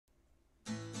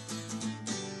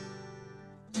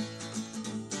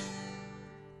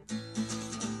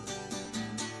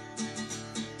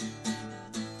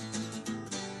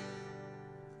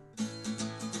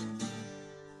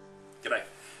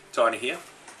Tiny here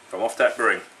from Off Tap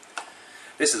Brewing.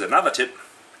 This is another tip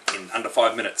in under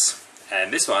 5 minutes,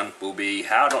 and this one will be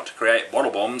how not to create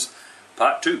bottle bombs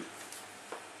part 2.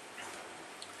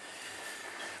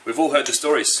 We've all heard the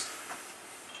stories.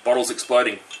 Bottles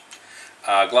exploding,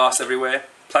 glass everywhere,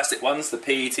 plastic ones, the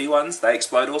PET ones, they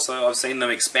explode also. I've seen them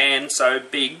expand so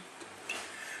big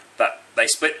that they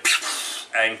split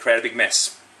and create a big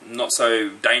mess. Not so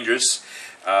dangerous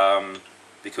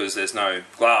because there's no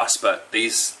glass, but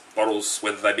these bottles,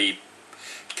 whether they be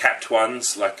capped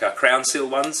ones like crown seal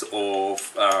ones or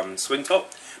swing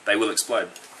top, they will explode.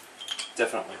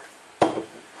 Definitely.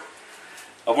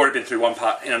 I've already been through one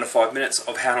part in under 5 minutes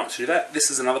of how not to do that. This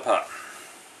is another part.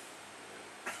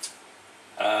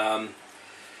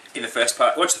 In the first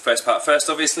part, watch the first part first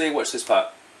obviously, watch this part.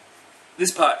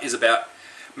 This part is about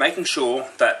making sure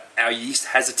that our yeast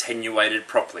has attenuated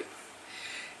properly.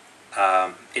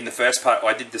 In the first part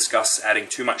I did discuss adding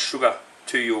too much sugar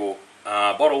to your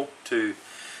bottle to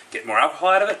get more alcohol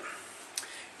out of it.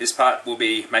 This part will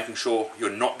be making sure you're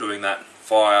not doing that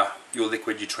via your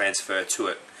liquid you transfer to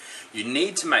it. You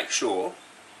need to make sure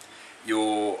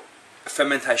your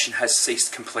fermentation has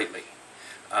ceased completely.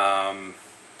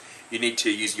 You need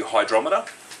to use your hydrometer.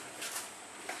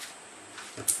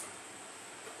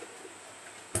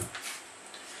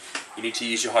 You need to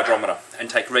use your hydrometer and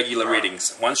take regular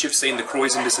readings. Once you've seen the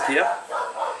kreuzen disappear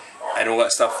and all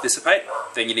that stuff dissipate,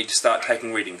 then you need to start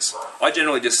taking readings. I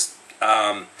generally just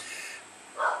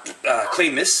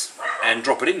clean this and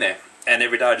drop it in there, and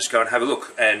every day I just go and have a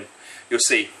look, and you'll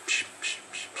see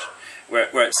where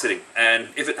it's sitting.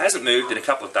 And if it hasn't moved in a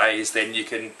couple of days, then you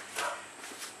can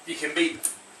be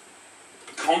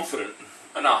confident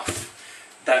enough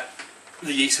that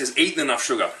the yeast has eaten enough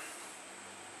sugar.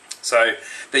 So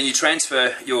then you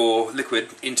transfer your liquid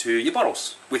into your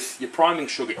bottles with your priming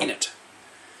sugar in it.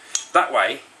 That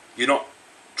way you're not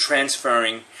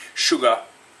transferring sugar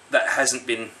that hasn't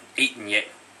been eaten yet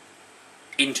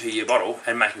into your bottle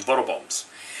and making bottle bombs.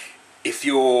 If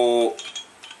your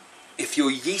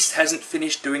yeast hasn't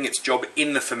finished doing its job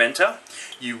in the fermenter,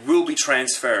 you will be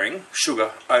transferring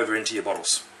sugar over into your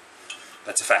bottles.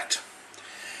 That's a fact.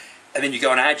 And then you go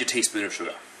and add your teaspoon of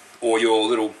sugar, or your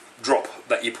little drop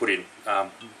that you put in.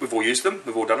 We've all used them,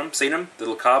 we've all done them, seen them, the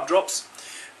little carb drops.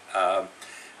 I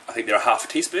think they're a half a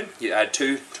teaspoon. You add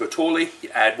 2 to a tally, you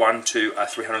add 1 to a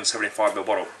 375ml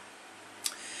bottle.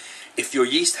 If your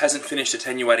yeast hasn't finished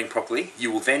attenuating properly,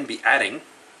 you will then be adding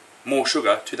more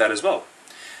sugar to that as well,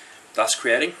 thus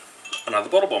creating another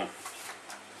bottle bomb.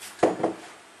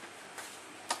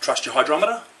 Trust your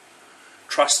hydrometer.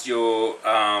 Trust your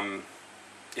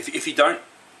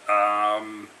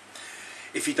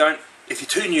if you're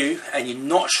too new and you're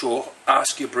not sure,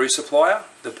 ask your brew supplier,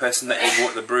 the person that you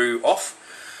bought the brew off.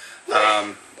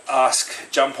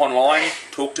 Jump online,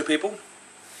 talk to people.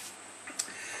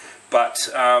 But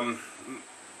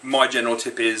my general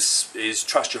tip is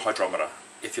trust your hydrometer.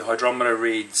 If your hydrometer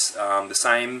reads the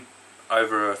same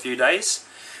over a few days,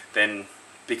 then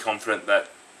be confident that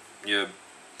your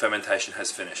fermentation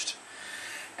has finished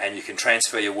and you can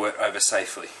transfer your wort over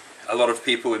safely. A lot of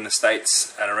people in the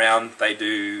States and around, they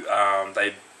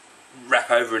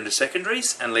rack over into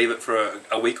secondaries and leave it for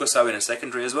a week or so in a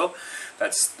secondary as well.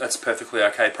 That's a perfectly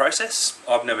okay process.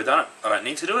 I've never done it. I don't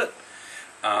need to do it.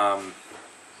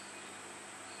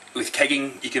 With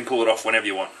kegging, you can pull it off whenever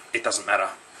you want. It doesn't matter.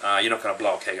 You're not going to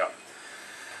blow a keg up.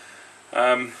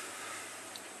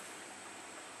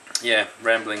 Yeah,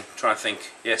 rambling, trying to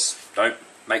think. Yes, don't.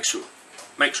 Make sure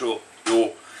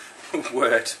your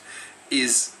wort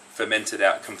is fermented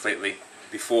out completely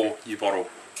before you bottle.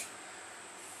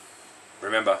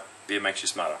 Remember, beer makes you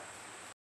smarter.